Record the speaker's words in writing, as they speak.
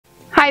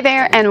Hi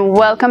there and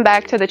welcome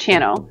back to the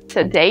channel.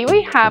 Today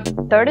we have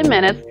 30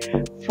 minutes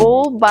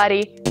full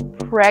body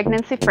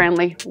pregnancy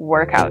friendly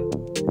workout.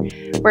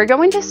 We're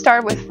going to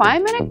start with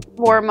 5-minute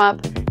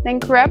warm-up, then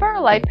grab our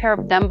light pair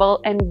of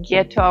dumbbells and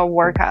get to our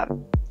workout.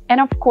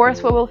 And of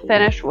course we will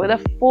finish with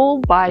a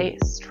full body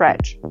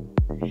stretch.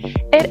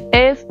 It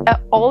is an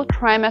all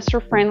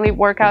trimester friendly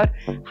workout.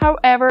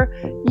 However,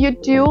 you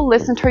do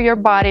listen to your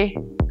body.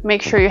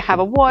 Make sure you have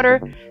a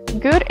water,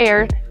 good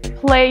air,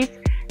 place,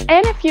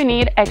 and if you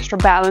need extra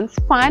balance,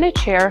 find a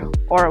chair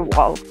or a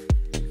wall.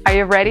 Are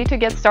you ready to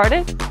get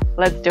started?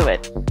 Let's do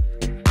it.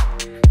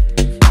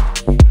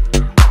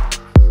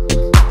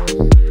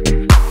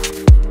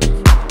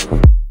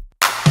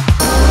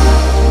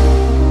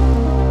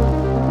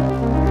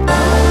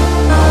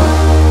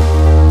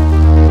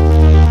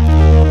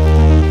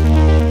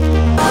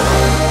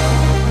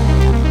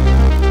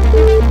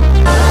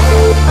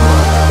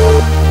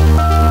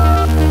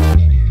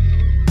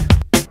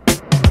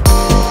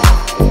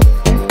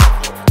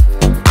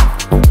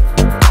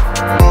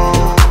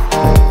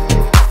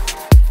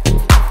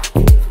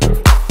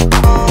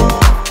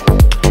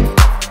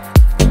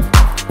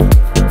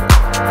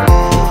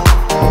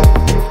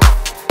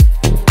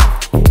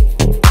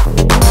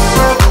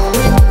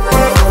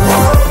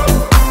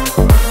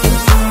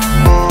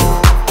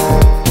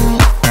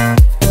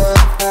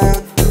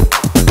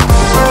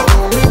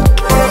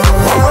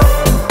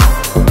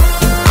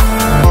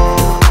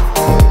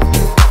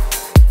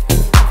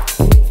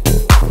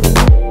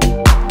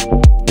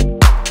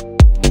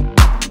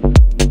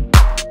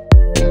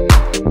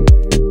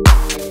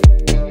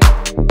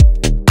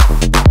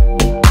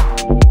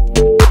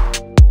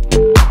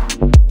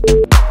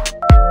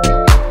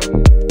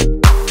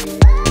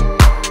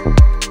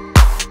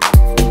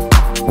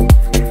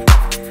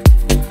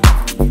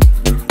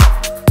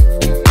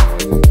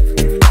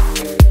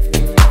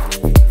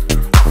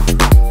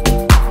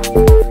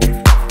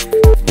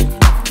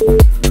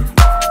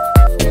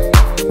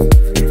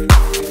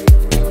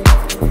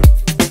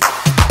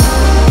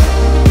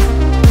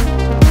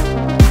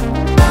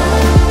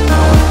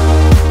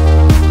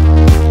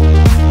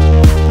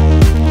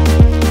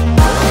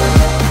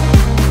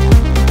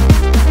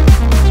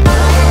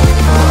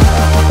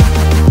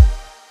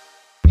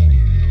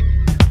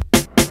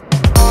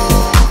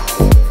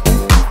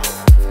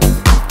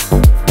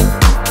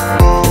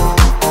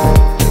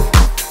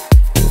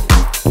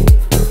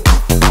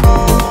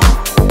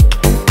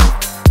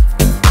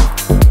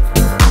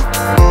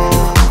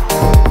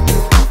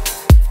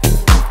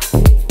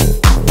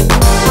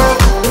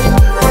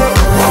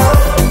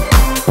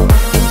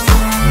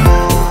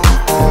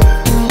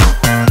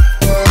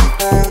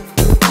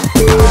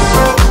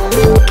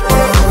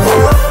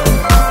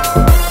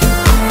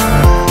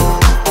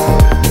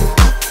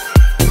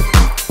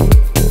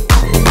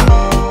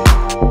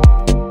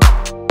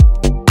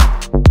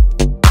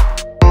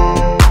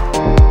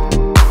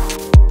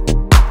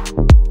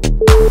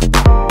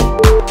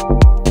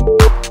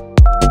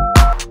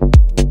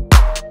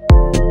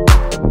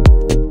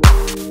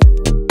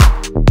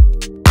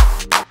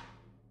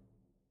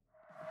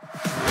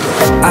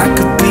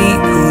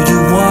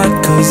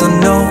 I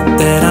know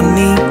that I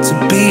need to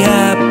be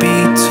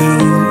happy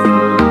too.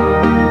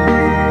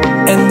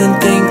 And then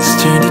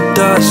things turn to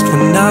dust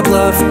when I'd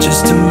love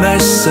just to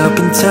mess up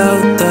and tell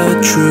the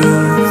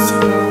truth.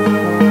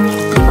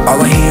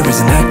 All I hear is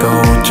an echo,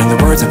 turn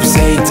the words that we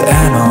say to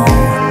ammo.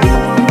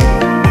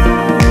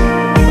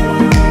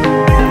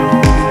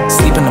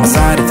 Sleeping on the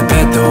side of the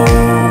bed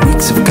though,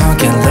 weeks have gone,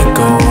 can't let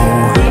go.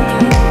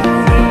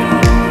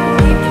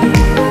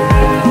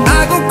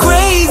 I go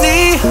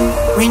crazy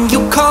when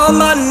you call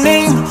my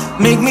name,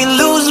 make me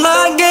lose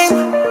my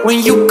game.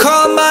 When you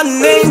call my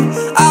name,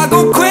 I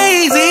go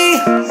crazy,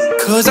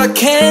 cause I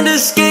can't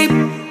escape.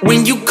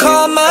 When you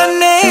call my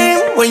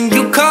name, when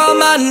you call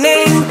my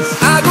name,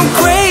 I go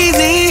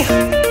crazy.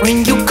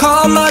 When you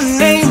call my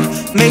name,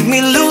 make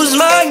me lose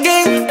my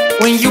game.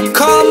 When you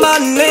call my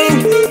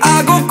name,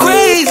 I go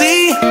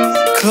crazy,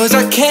 cause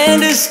I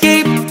can't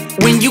escape.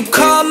 When you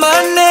call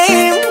my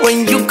name,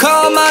 when you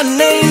call my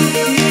name.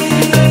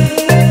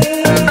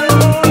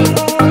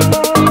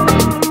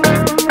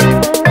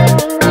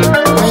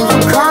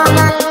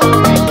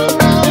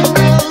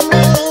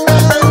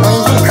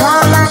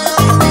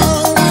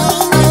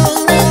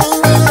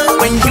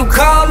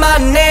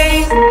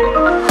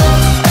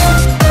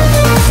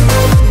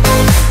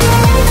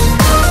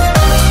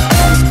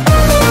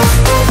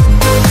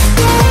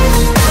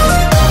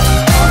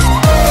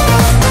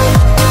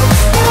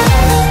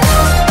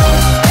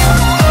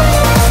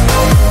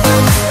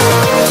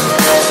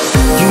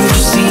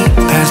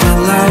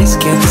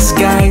 Can't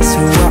disguise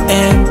who I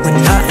am when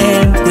I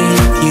am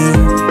with you.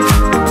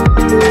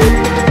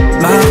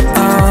 My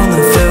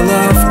armor fell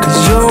off cause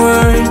your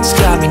words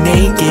got me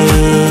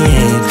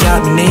naked,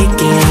 got me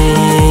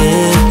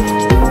naked.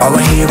 All I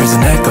hear is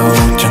an echo,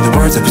 turn the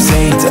words that we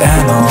say to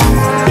ammo.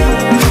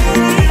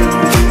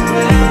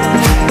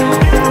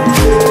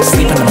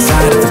 Sleeping on the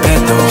side of the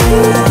bed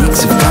though,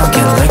 weeks have gone,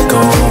 can't let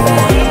go.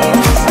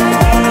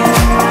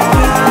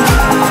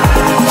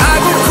 I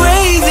go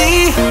crazy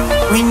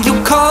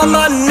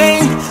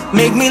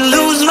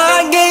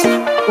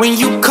when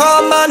you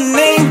call my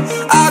name.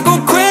 I go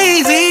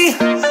crazy,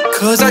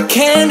 cause I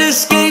can't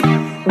escape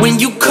when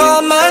you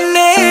call my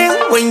name.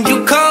 When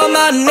you call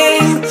my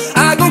name,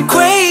 I go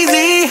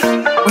crazy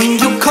when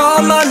you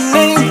call my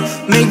name.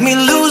 Make me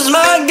lose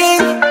my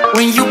game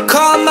when you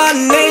call my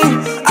name.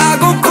 I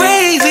go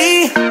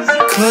crazy,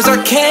 cause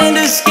I can't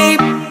escape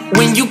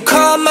when you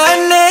call my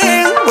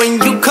name. When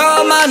you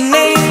call my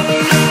name.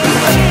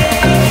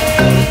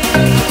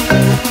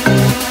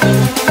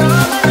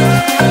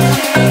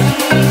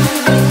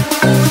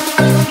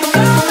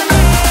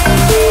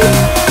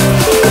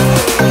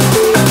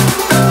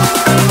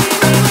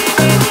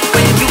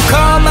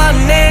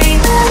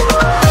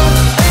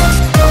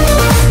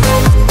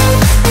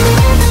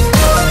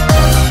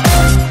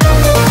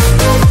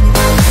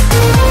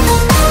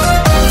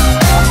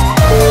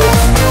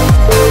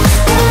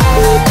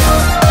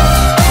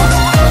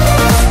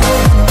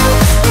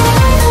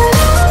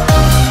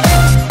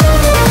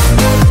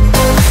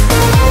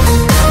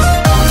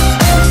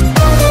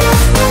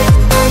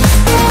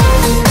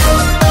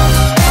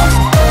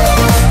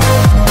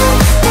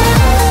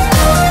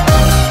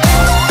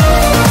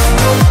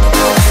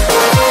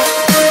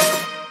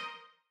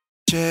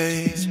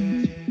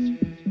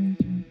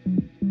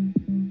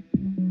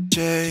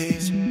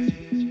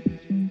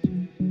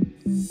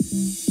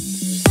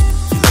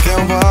 Like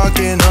I'm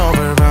walking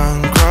over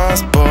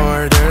uncrossed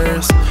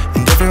borders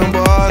in different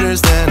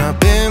waters than I've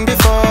been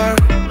before.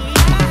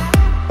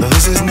 Though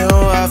this is new,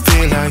 I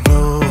feel like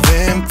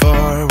moving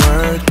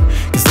forward,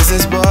 cause this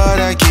is what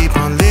I keep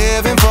on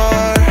living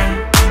for.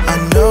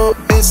 I know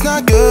it's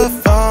not good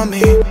for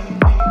me,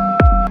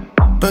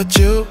 but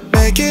you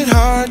make it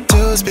hard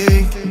to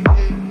speak.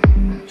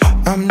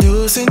 I'm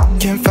losing,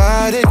 can't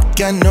fight it,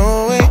 got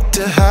no way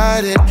to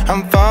hide it.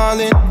 I'm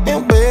falling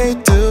in way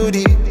too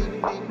deep.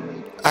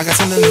 I got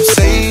something to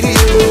say to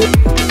you.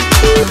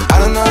 I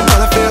don't know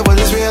what I feel, but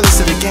it's real. It's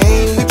the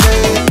game we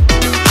play.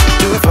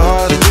 Do it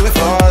for the, do it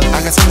for the. I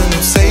got something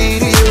to say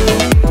to you.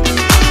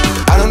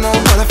 I don't know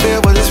what I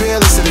feel, but it's real.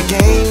 It's the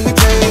game we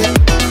play.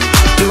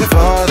 Do it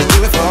for the,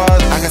 do it for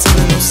the. I got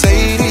something to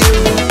say to you.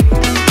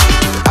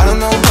 I don't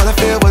know what I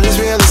feel, but it's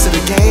real. It's the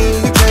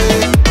game we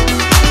play.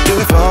 Do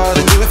it for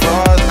the, do it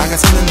for the. I got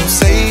something to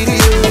say to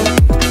you.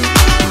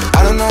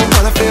 I don't know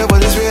what I feel,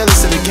 but it's real.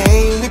 It's the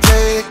game we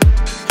play.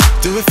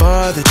 Do it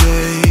for the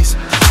days.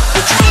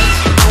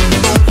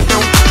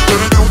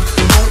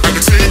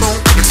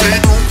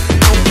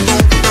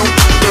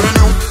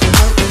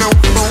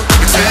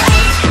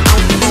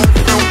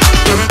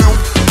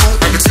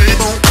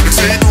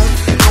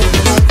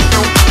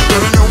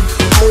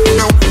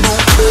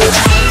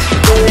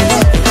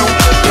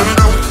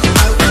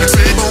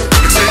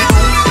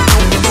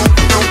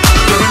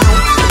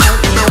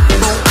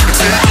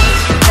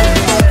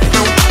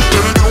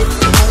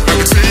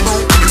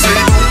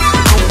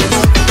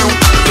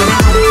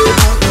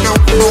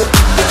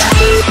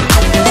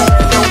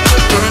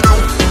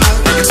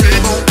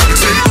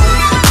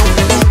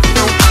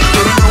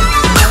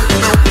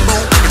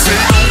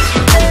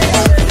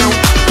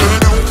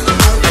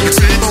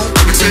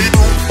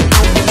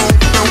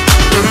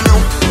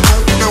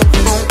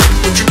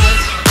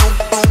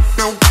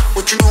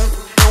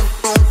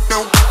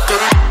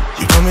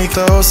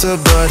 Closer,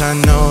 but I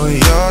know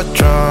you're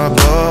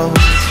trouble.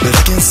 But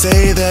I can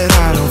say that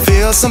I don't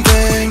feel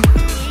something.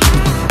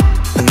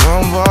 I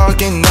know I'm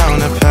walking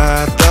down a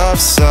path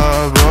of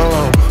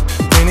sorrow,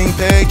 painting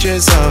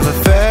pictures of a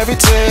fairy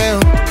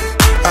tale.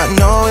 I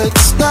know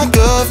it's not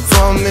good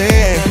for me,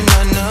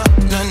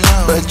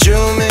 but you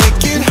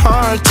make it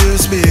hard to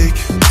speak.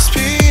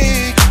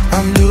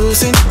 I'm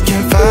losing,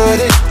 can't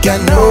fight it, got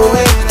no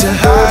way to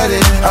hide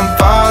it. I'm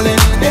falling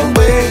in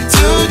way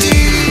too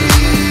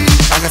deep.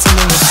 I got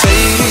something to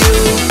say to you.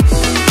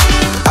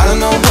 I don't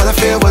know what I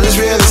feel, but it's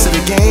real. It's the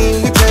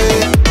game we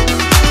play.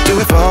 Do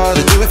it for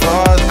the, do it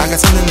for the. I got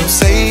something to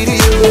say to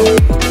you.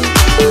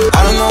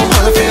 I don't know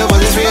what I feel, but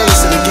it's real.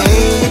 It's the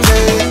game we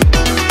play.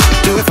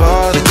 Do it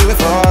for the, do it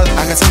for the.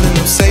 I got something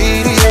to say.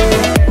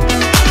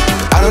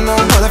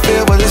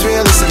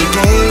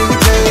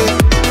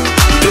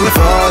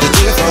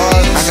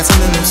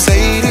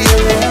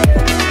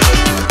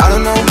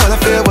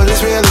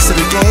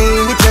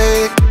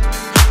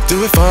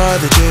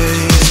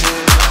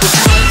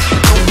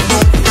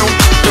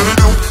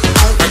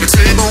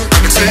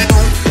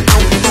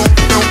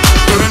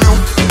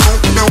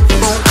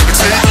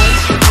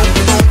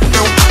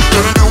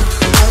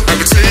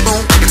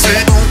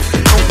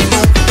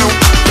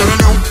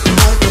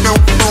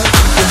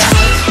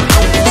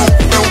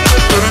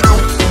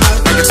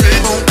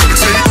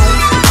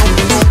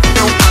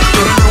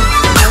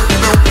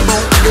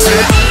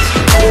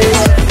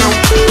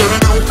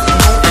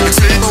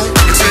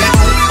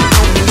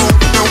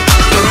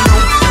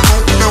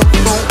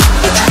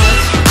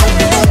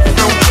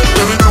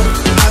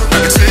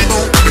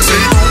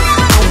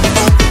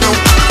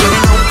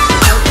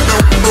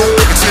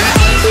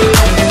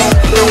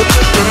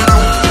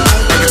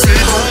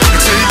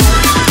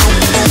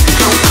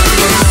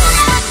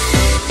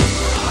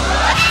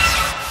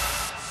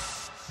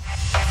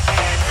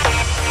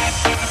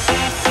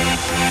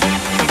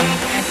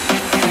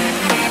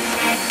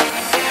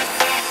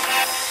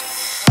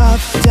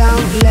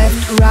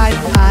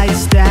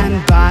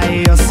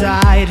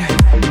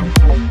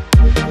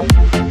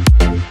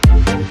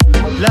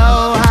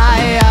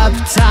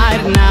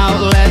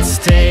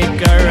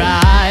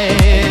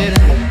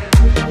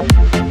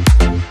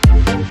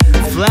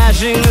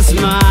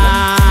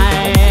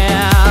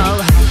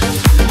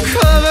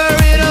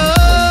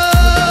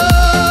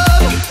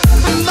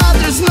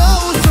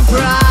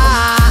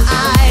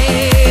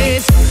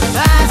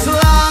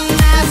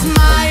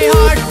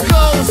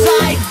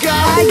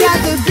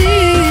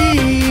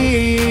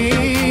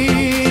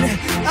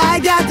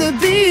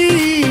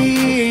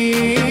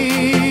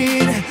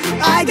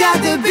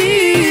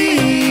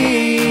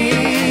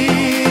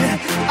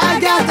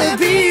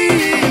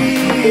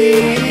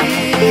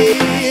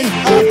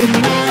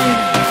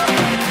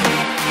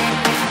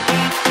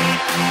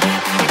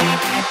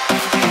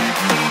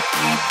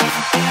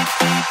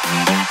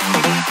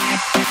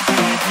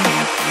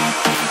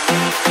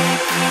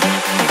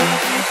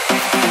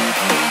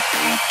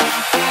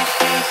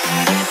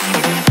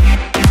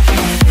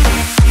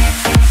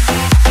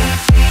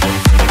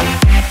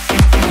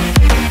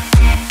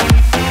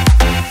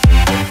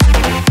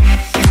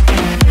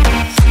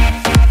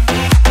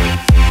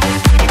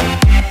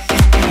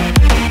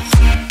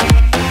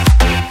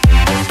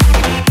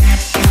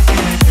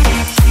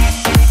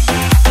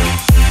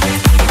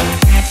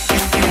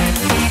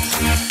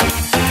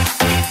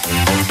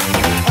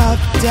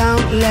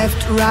 down,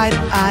 left, right,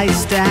 I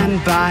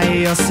stand by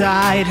your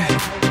side.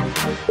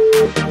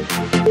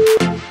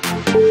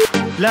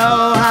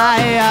 Low,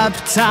 high, up,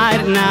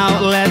 tight, now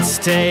let's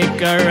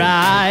take a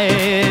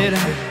ride.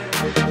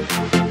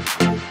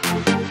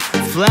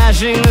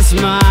 Flashing a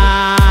smile,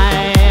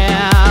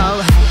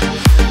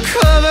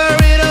 cover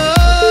it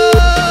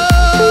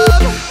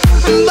up,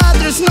 but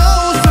there's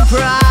no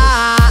surprise.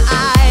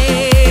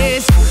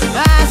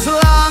 As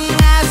long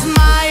as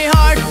my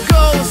heart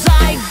goes,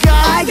 I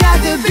got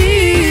the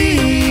beat.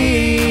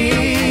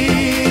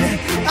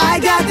 I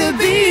got the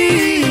beat.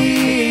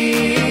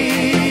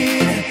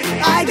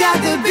 I got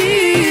the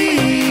beat.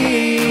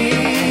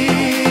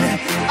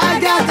 I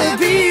got the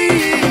beat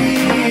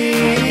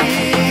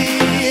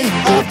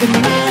of the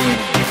night.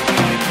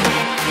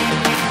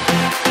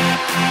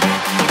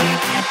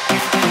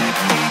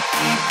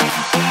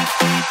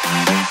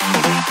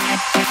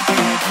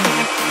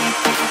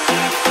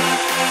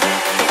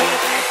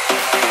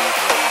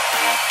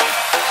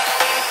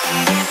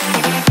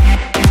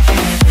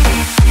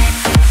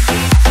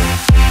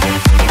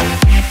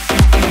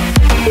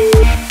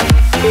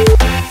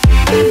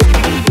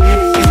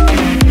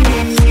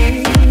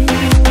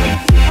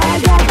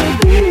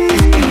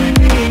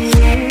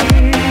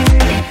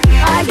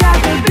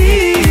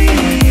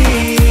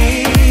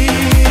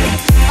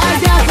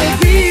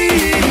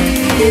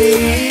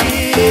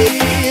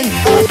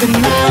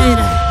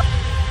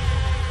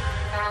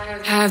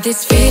 Have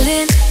this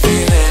feeling,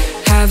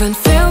 haven't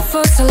felt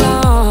for so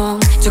long.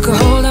 Took a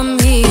hold of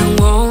me and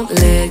won't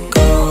let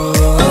go.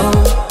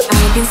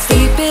 I've been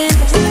sleeping,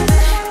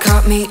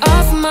 caught me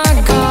off my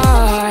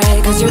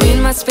guard. Cause you're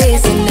in my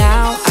space and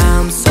now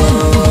I'm so.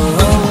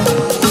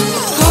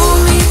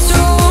 Hold me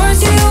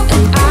towards you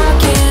and I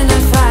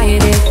cannot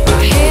fight it.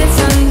 My head's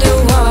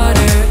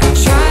underwater, I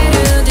try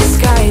to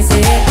disguise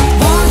it.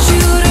 Want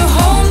you to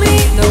hold me,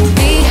 though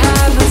we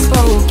haven't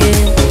spoken.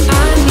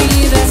 I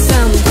need that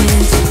something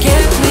to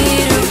get me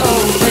to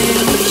open.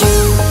 You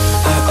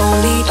are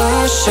only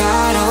a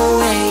shot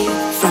away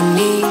from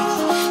me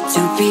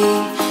to be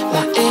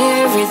my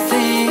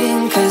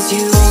everything. Cause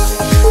you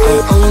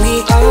are only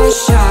a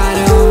shot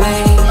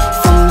away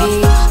from me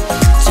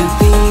to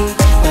be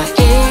my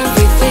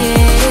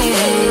everything.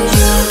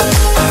 You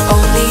are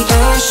only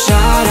a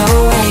shot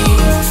away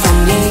from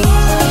me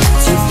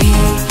to be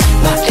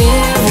my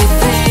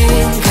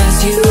everything. Cause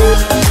you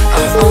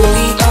are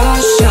only a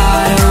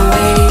shot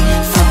away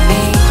from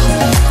me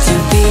to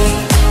be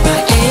my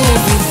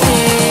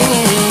everything.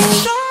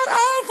 Shot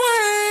away.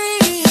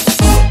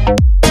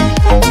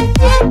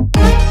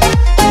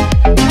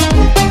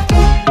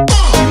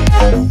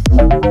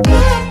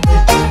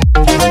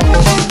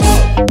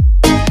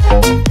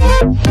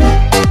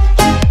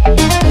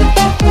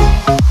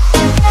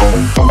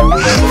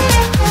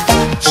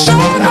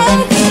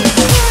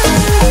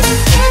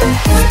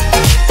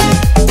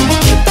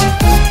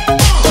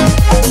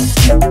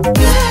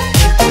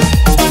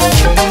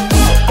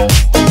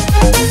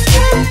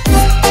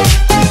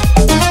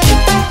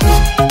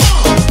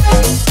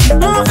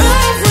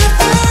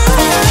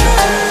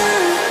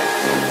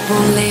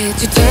 Won't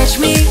let you touch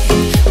me,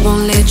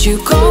 won't let you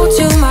go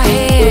to my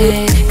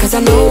head. Cause I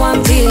know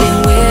I'm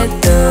dealing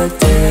with the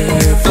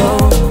devil.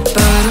 But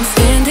I'm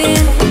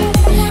standing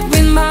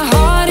with my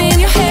heart in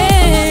your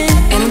hand,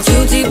 and I'm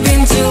too deep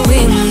into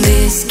in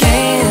this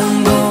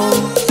gamble.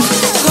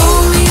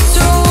 Hold me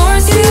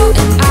towards you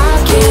and I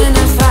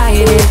cannot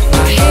fight it.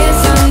 My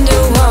head's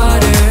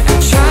underwater, I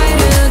try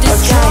to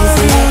disguise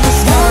it.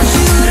 Want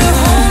you to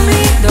hold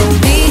me, though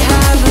we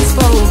haven't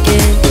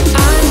spoken.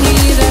 I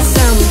need that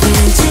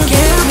something to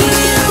get me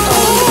to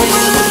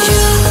open.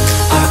 You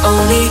are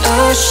only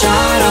a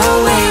shot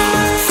away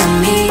from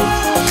me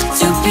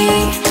to be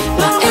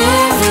my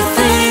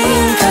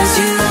everything. Cause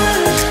you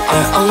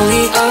are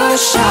only a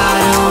shot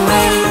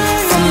away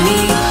from me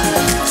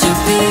to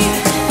be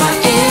my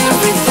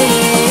everything.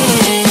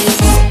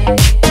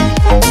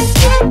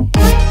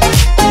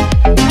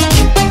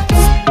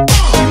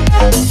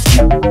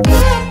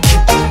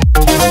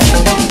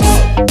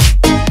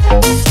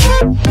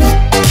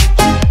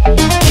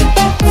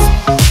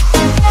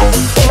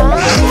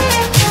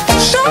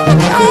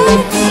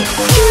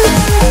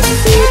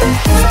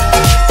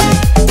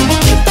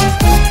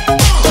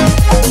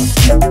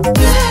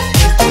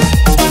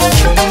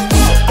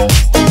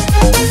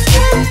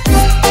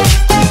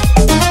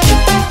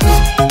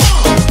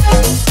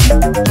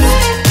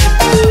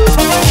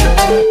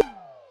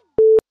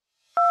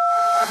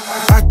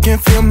 I can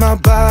feel my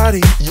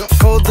body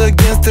cold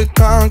against the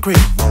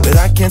concrete, but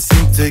I can't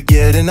seem to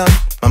get enough.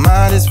 My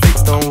mind is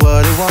fixed on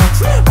what it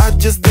wants. I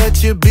just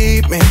let you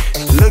beat me.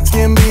 Looks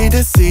can be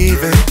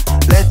deceiving.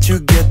 Let you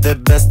get the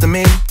best of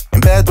me in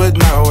bed with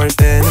my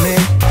worst enemy.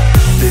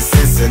 This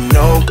is a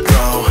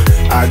no-go,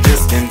 I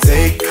just can't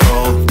take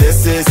hold.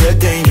 This is a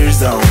danger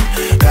zone,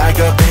 back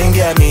up and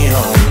get me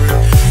home.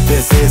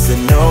 This is a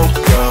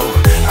no-go,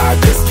 I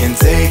just can't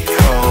take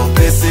hold.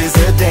 This is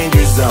a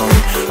danger zone,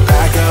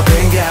 back up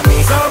and get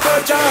me. So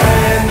put your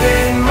hand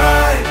in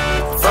mine,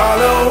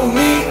 follow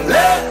me,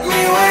 let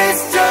me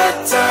waste your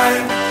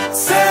time.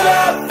 Set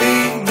up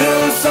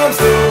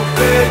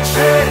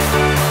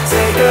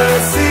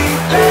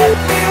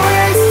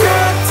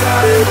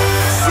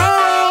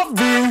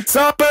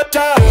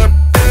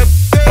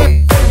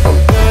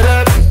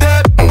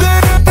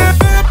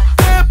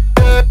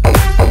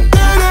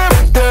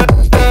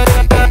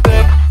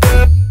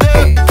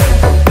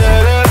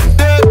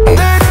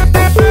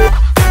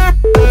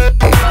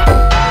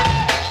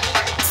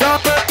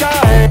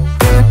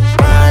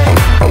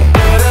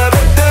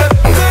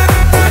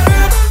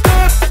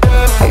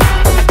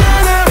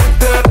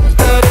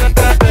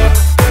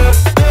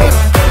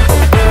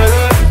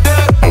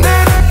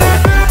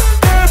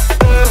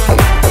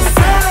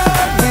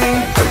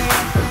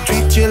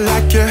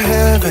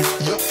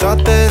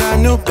Thought that I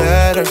knew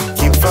better,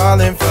 keep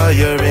falling for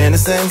your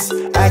innocence,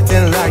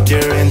 acting like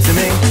you're into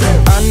me.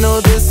 I know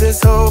this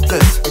is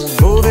hopeless,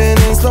 moving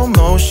in slow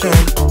motion,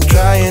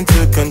 trying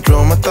to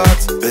control my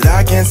thoughts, but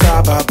I can't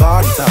stop our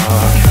body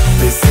talk.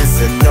 This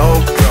is a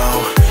no-go,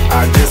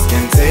 I just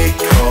can't take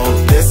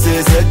hold. This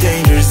is a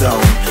danger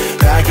zone,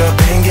 back up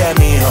and get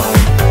me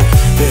home.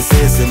 This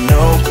is a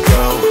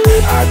no-go,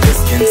 I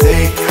just can't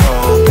take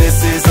hold.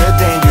 This is a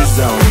danger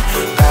zone,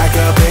 back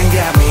up and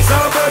get me home. So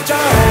put your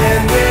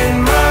hand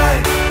in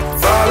mine,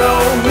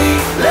 follow me,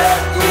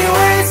 let me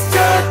waste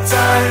your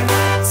time.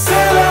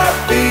 C'est la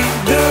vie,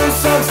 do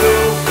some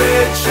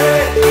stupid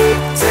shit.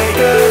 Take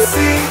a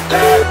seat,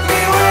 let me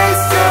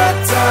waste your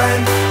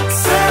time.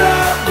 C'est la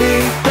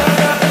vie.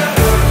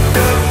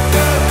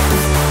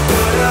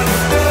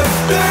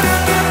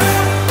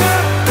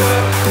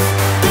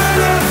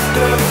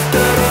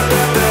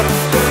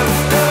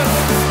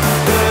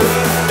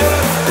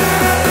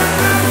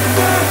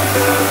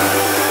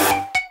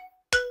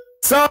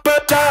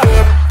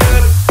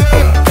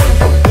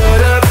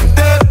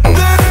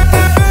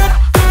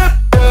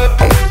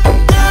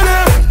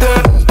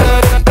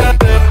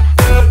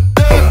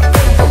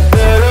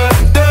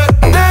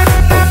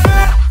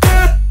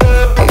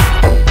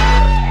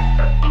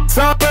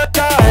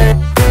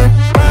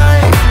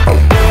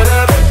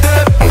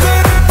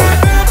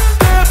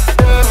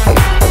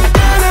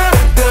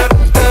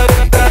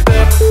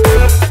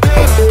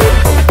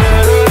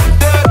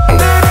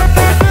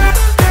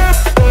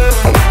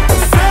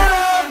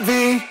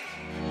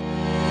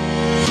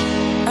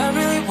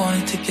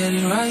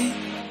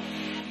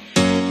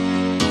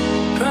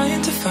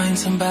 Trying to find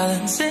some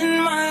balance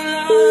in my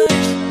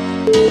life,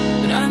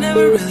 but I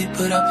never really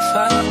put up a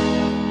fight.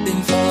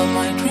 Didn't follow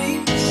my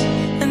dreams,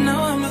 and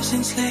now I'm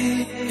losing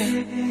sleep.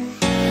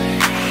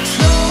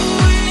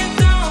 Slowing it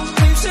down,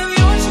 dreams of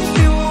yours if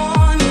you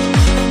want.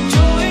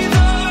 Enjoy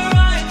the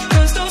ride,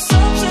 'cause those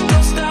ups and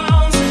those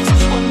downs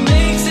is what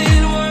makes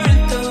it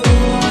worth the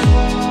while.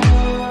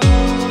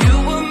 You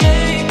will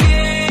make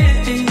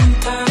it in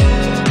time.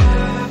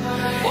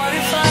 What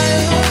if I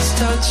lost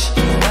touch?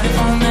 What if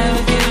I'll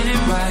never get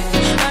it right?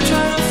 I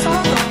try to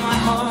follow my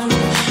heart,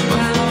 but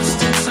I lost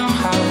it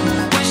somehow.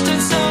 Wish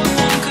that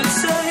someone could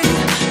say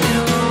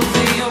it'll all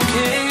be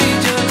okay.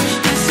 Just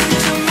listen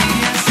to me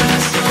as I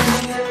say.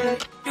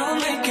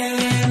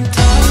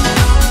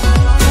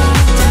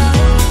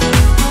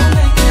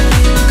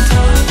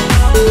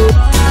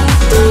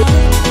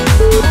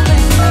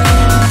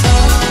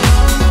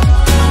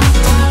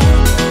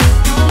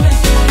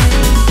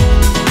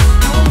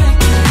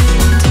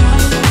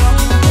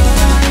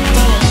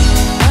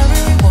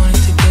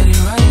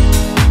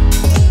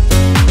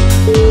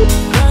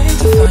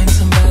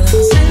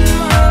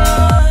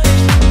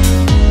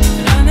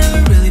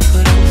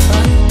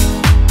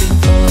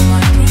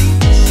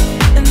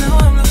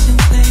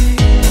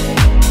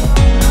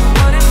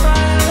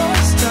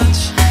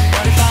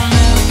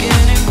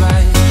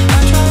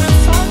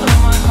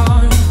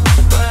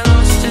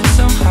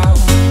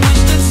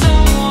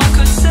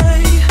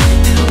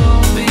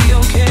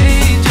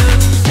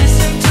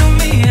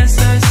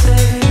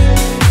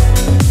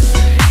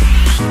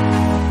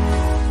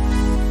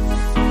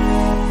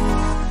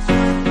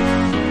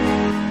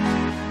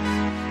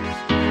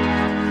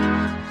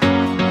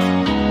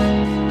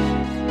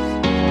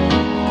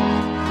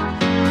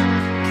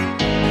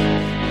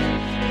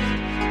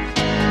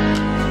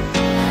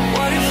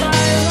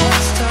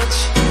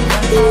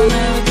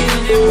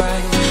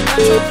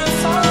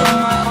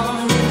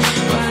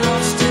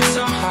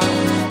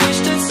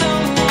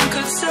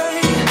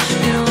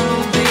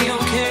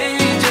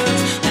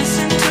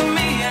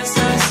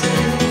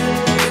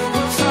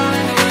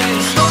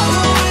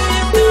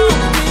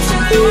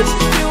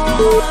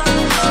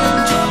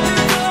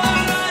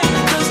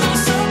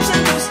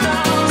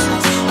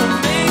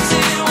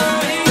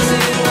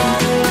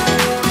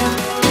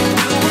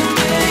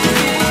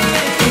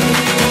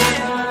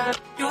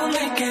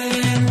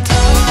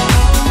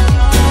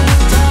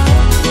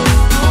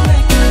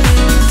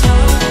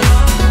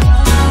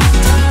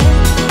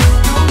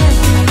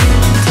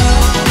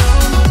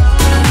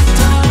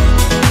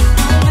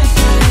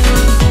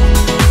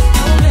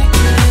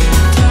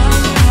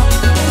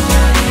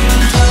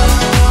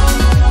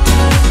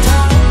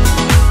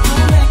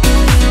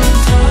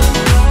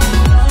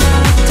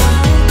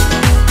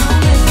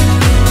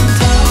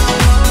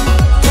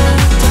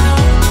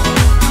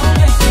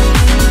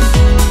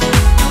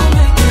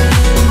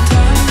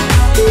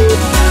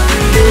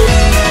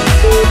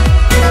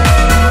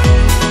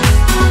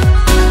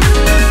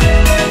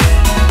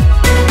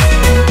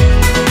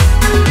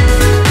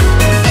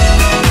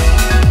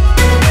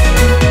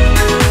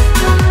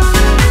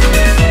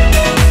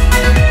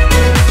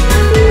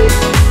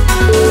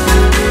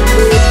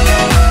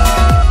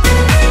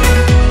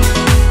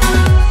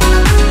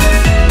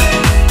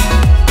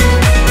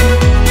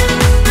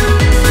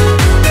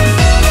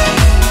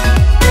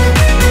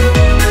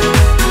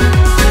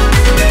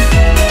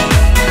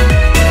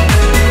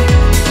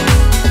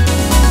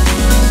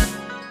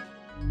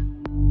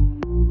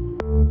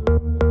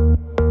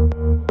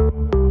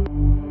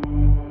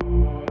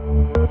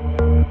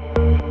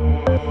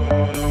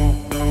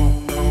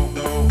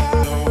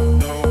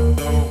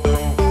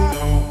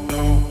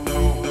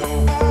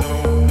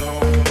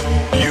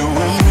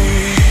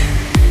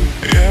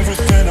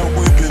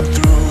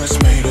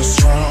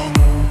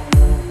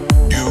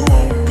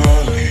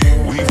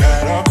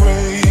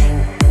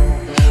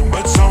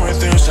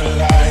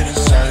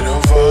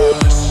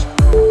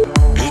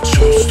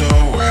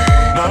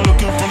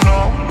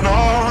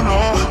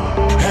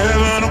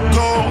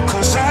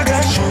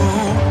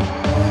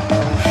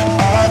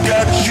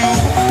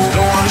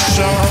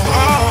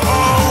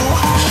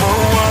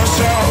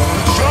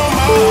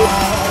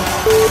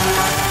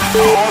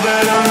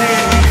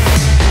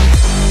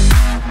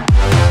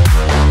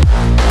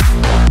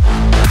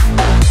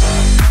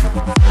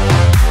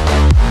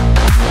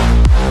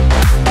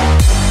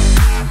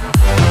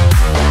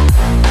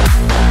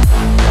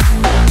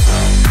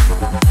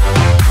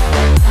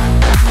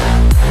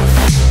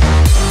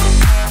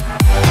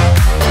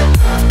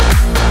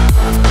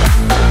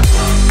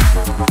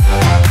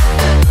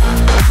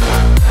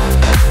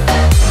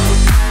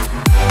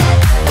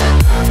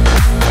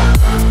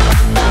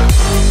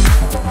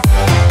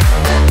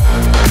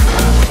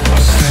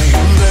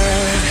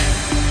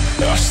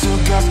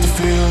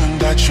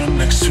 you're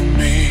next to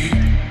me,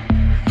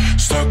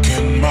 stuck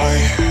in my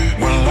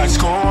head. When lights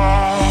go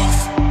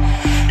off,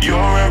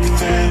 you're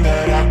everything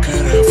that I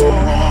could ever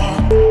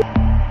want.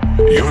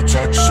 Your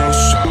touch so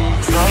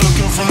soft. Not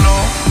looking for no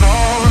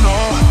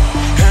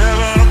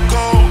heaven or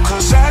gold,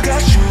 'cause I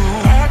got you.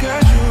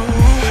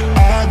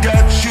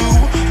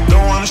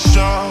 Don't wanna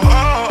show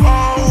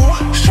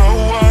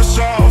us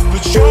off,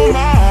 but you're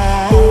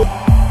mine,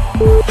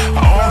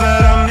 all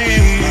that I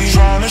need. I'm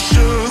trying to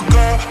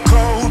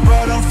sugarcoat,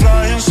 but I'm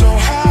flying so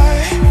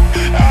high,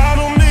 I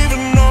don't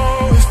even know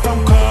if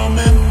I'm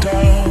coming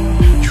down.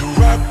 You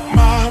rock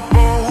my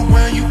boat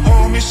when you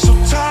hold me so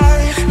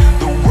tight,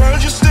 the world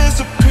just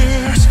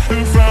disappears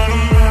in front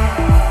of me.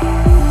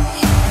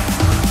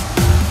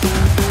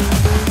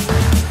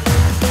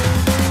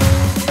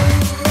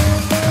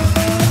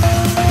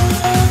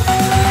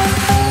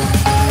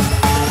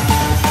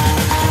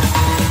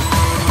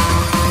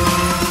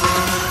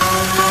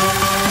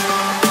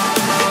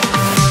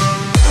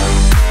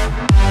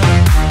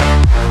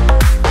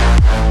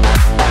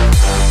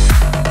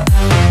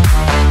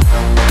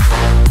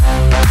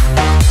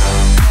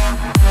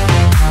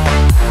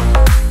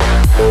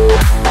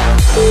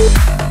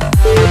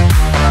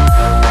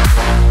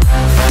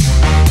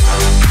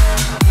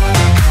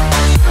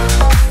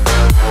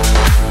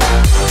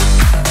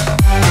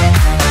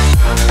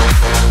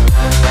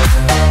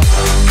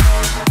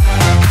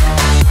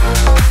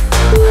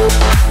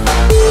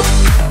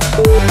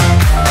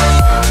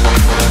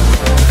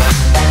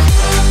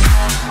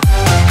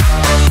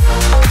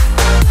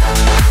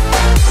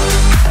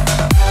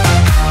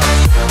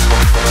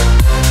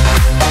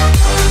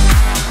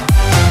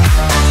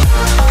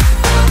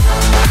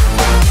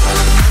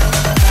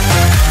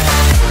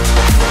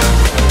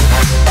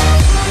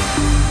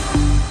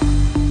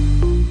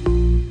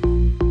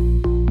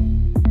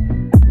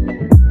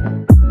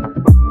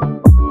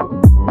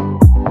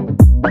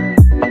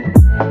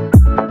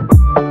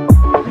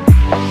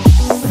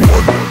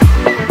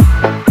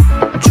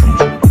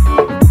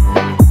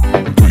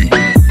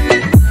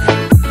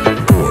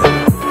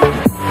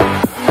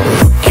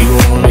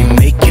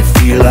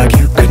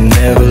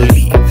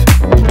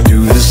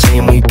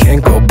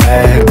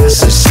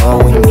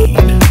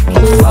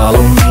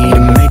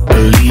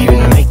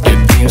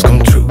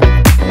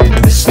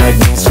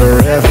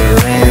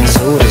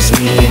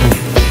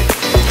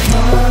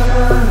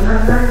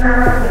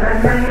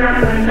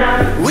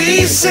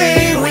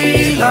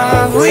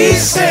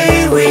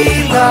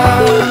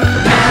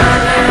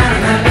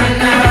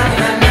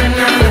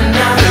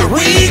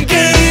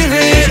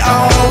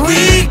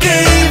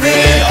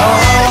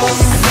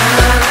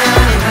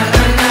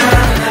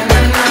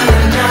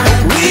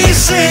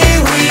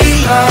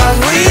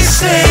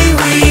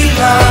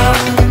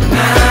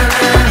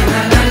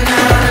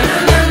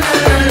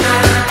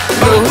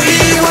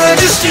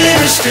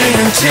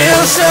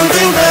 Until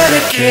something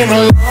better came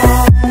along.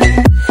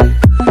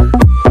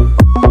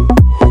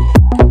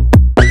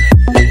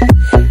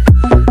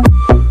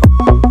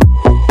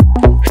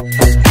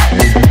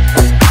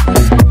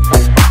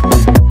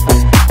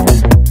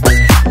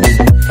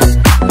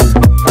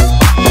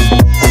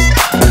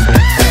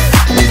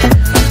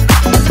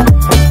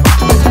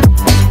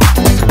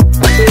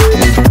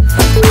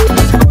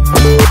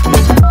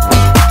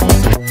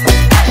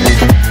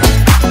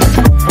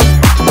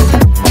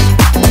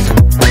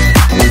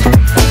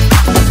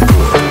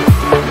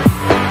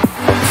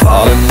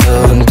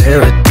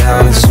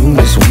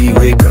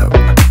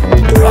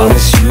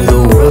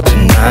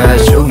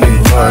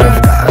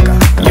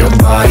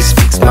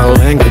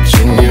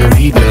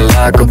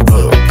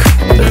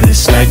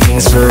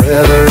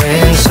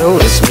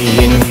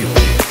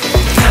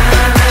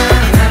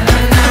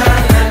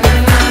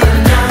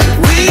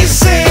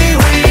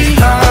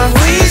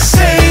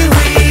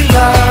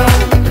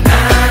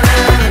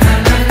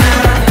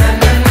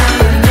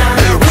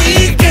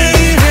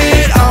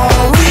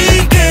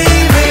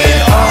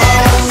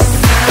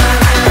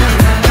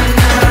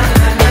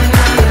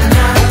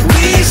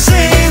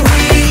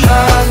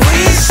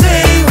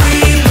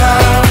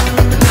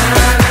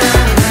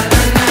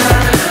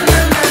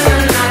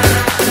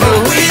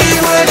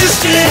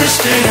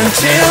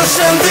 Until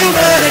something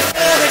better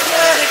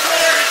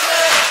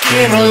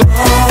came along.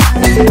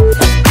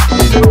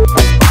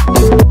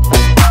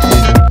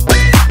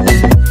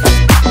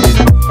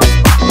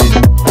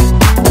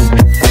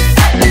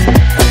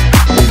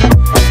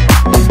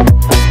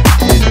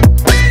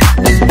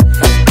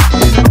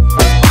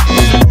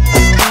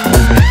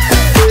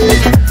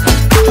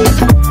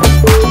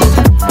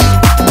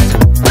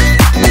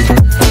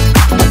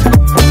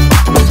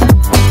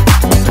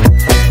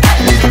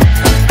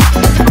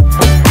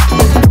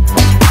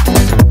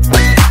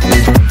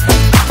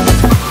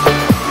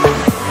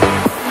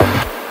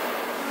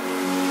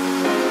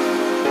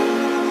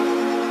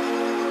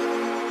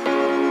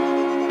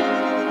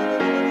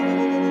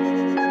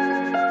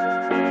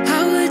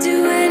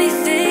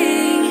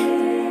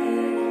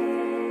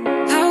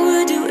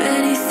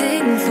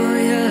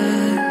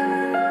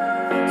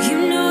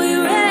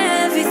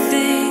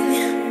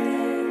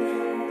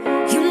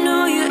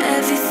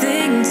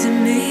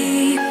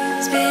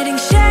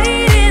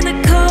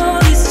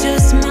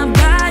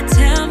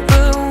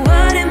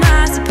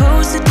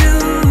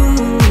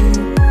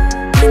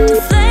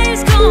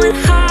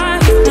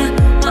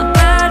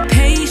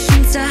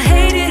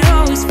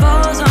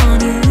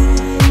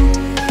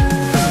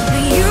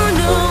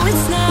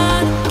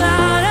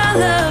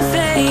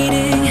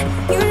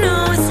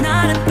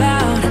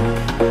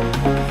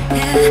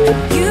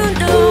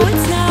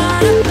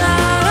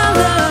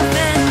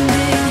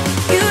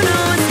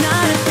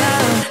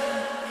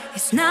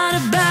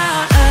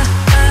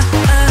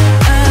 about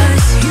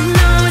us. You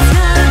know it's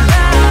not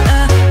about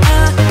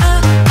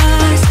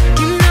us.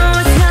 You know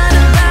it's not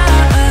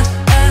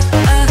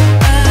about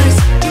us.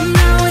 You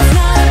know it's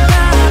not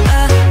about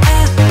us.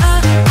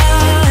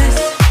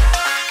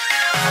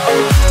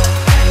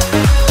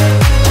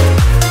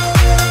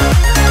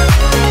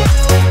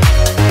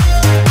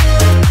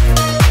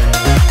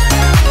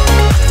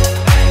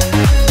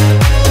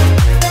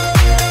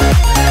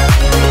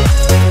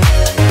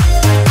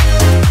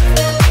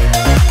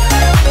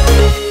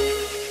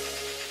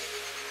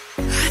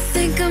 I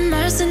think I'm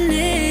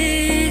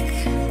arsenic,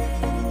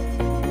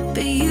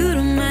 but you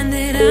don't mind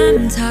that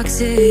I'm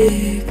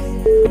toxic.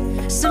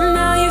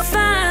 Somehow you're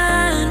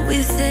fine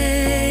with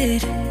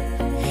it,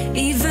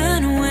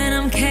 even when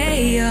I'm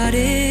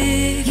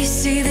chaotic. You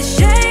see the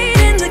shade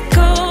in the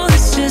cold,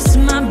 it's just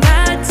my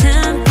bad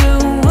temper.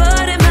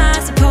 What am I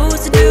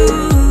supposed to do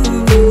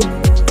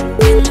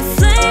when the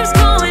flame's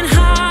going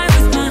high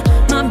with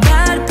my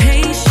bad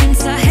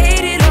patience? I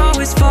hate it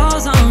always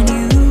falls on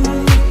you.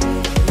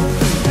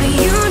 But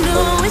you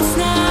know it's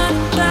not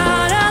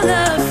about our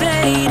love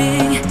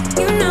fading.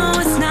 You know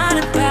it's not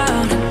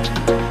about,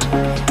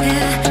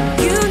 yeah.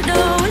 You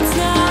know it's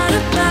not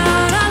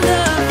about our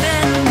love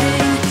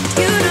ending.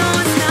 You know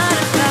it's not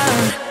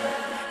about,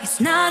 it's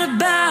not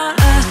about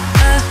us.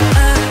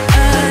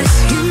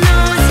 You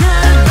know it's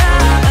not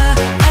about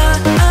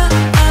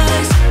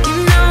us. You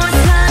know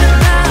it's not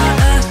about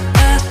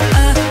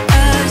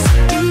us.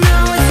 You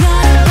know it's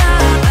not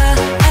about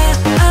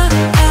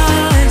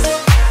us.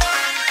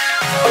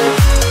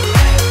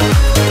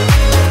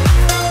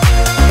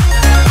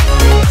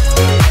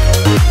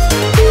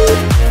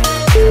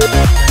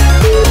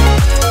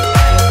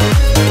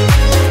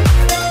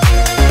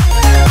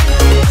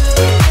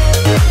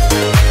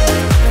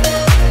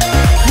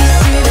 You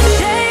see the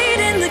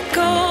shade in the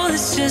cold,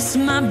 it's just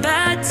my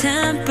bad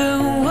temper.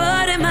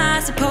 What am I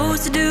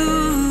supposed to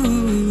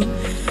do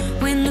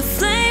when the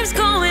flame's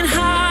going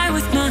high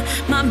with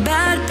my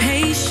bad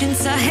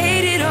patience? I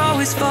hate it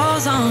always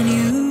falls on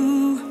you.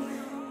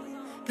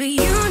 But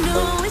you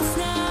know it's not